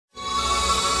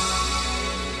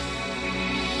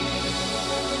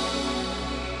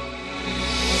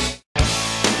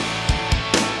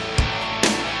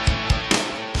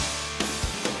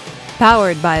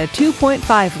Powered by a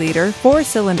 2.5-liter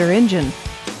four-cylinder engine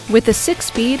with a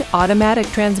 6-speed automatic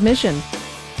transmission,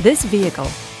 this vehicle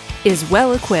is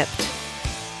well equipped.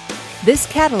 This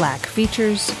Cadillac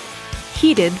features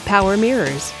heated power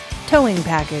mirrors, towing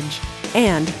package,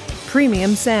 and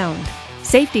premium sound.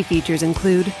 Safety features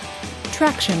include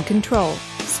traction control,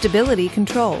 stability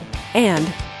control,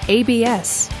 and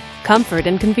ABS. Comfort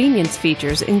and convenience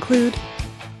features include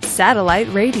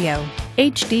satellite radio,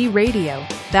 HD radio,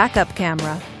 backup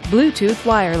camera, Bluetooth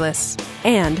wireless,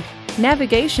 and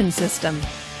navigation system.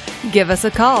 Give us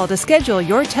a call to schedule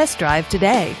your test drive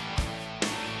today.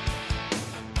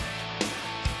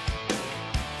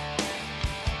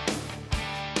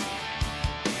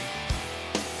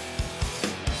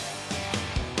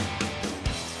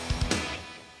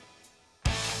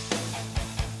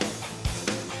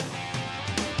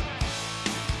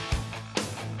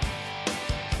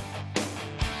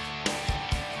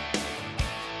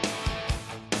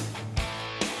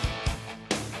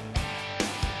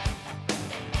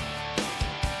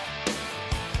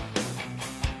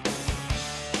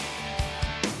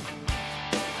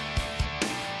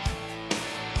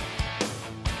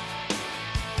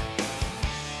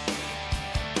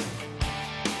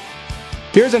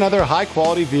 Here's another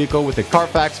high-quality vehicle with the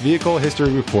Carfax Vehicle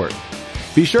History Report.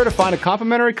 Be sure to find a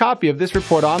complimentary copy of this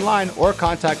report online or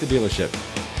contact the dealership.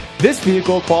 This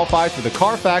vehicle qualifies for the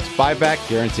Carfax Buyback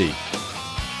Guarantee.